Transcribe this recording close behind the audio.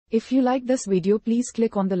If you like this video, please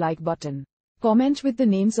click on the like button. Comment with the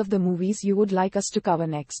names of the movies you would like us to cover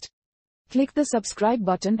next. Click the subscribe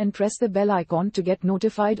button and press the bell icon to get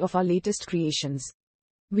notified of our latest creations.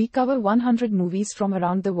 We cover 100 movies from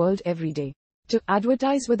around the world every day. To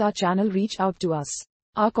advertise with our channel, reach out to us.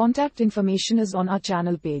 Our contact information is on our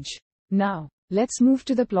channel page. Now, let's move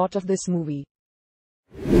to the plot of this movie.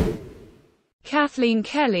 Kathleen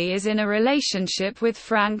Kelly is in a relationship with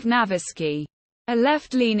Frank Navasky, a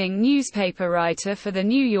left-leaning newspaper writer for the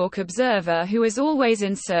New York Observer who is always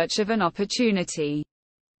in search of an opportunity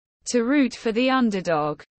to root for the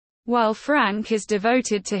underdog. While Frank is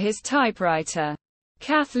devoted to his typewriter,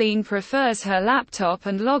 Kathleen prefers her laptop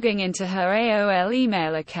and logging into her AOL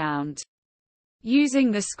email account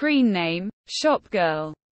using the screen name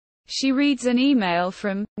Shopgirl. She reads an email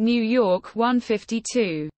from New York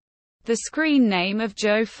 152, the screen name of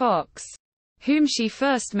Joe Fox, whom she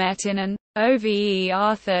first met in an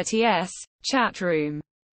OVER30s chat room.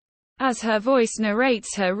 As her voice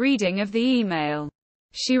narrates her reading of the email,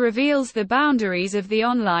 she reveals the boundaries of the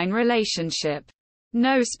online relationship.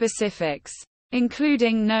 No specifics,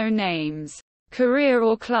 including no names, career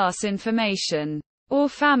or class information, or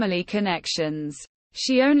family connections.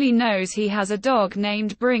 She only knows he has a dog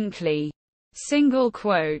named Brinkley. Single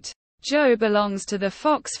quote. Joe belongs to the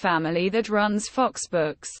Fox family that runs Fox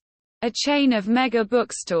Books, a chain of mega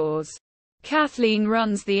bookstores. Kathleen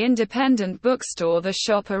runs the independent bookstore The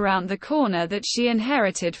Shop around the corner that she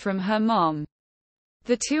inherited from her mom.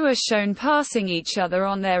 The two are shown passing each other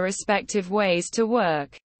on their respective ways to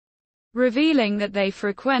work, revealing that they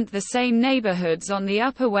frequent the same neighborhoods on the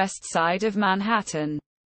Upper West Side of Manhattan.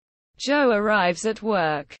 Joe arrives at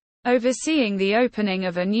work, overseeing the opening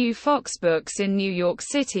of a new Fox Books in New York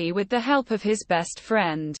City with the help of his best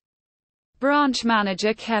friend, branch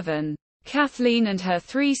manager Kevin. Kathleen and her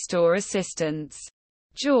 3 store assistants,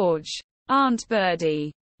 George, Aunt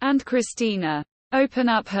Birdie, and Christina, open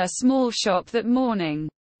up her small shop that morning.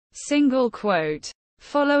 Single quote.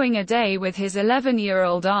 Following a day with his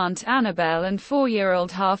 11-year-old Aunt Annabelle and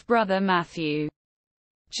 4-year-old half-brother Matthew,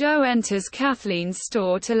 Joe enters Kathleen's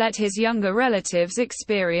store to let his younger relatives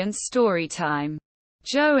experience story time.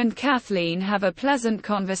 Joe and Kathleen have a pleasant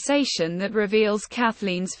conversation that reveals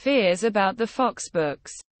Kathleen's fears about the Fox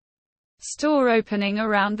Books store opening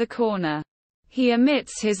around the corner. He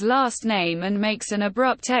omits his last name and makes an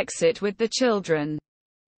abrupt exit with the children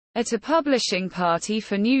at a publishing party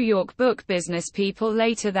for New York book business people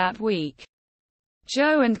later that week.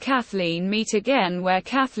 Joe and Kathleen meet again where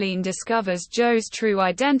Kathleen discovers Joe's true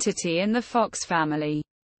identity in the Fox family.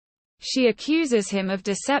 She accuses him of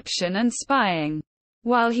deception and spying,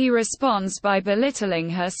 while he responds by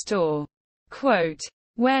belittling her store. Quote.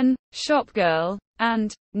 When Shopgirl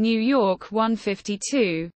and New York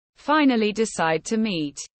 152 finally decide to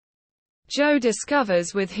meet, Joe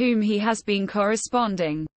discovers with whom he has been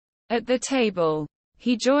corresponding. At the table,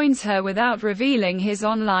 he joins her without revealing his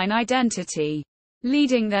online identity,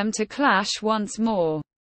 leading them to clash once more.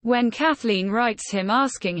 When Kathleen writes him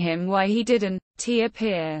asking him why he didn't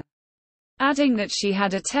appear, adding that she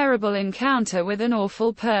had a terrible encounter with an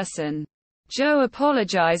awful person, Joe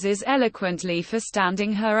apologizes eloquently for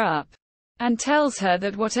standing her up, and tells her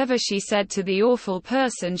that whatever she said to the awful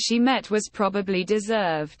person she met was probably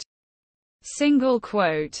deserved. Single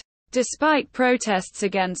quote. Despite protests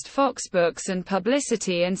against Fox Books and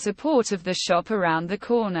publicity in support of the shop around the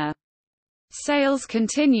corner, sales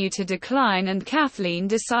continue to decline and Kathleen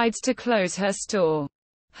decides to close her store.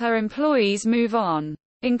 Her employees move on,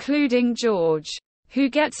 including George, who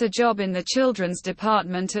gets a job in the children's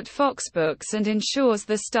department at Fox Books and ensures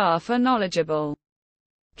the staff are knowledgeable.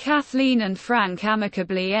 Kathleen and Frank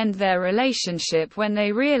amicably end their relationship when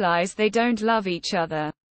they realize they don't love each other.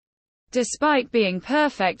 Despite being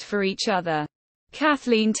perfect for each other,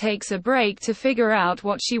 Kathleen takes a break to figure out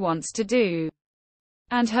what she wants to do,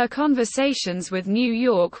 and her conversations with New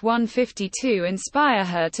York 152 inspire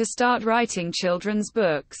her to start writing children's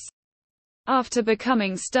books. After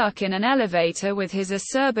becoming stuck in an elevator with his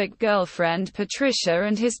acerbic girlfriend Patricia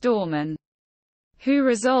and his doorman, who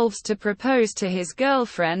resolves to propose to his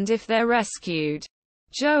girlfriend if they're rescued,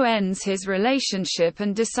 Joe ends his relationship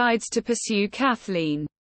and decides to pursue Kathleen.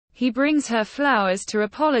 He brings her flowers to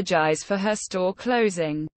apologize for her store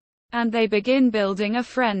closing, and they begin building a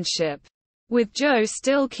friendship, with Joe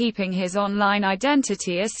still keeping his online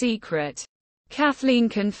identity a secret. Kathleen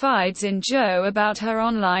confides in Joe about her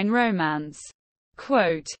online romance.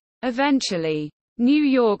 Quote. Eventually, New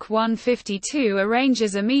York 152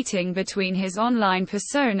 arranges a meeting between his online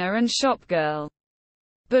persona and Shopgirl.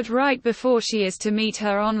 But right before she is to meet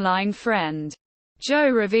her online friend, Joe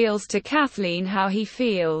reveals to Kathleen how he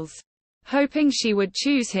feels, hoping she would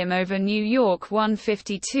choose him over New York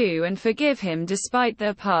 152 and forgive him despite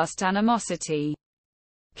their past animosity.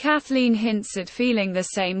 Kathleen hints at feeling the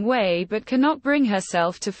same way but cannot bring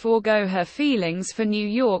herself to forego her feelings for New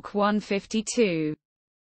York 152,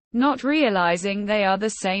 not realizing they are the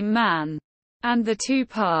same man, and the two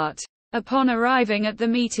part. Upon arriving at the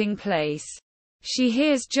meeting place, she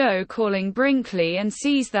hears Joe calling Brinkley and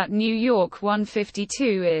sees that New York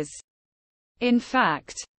 152 is, in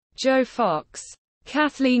fact, Joe Fox.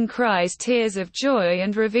 Kathleen cries tears of joy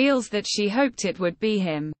and reveals that she hoped it would be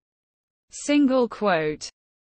him. Single quote.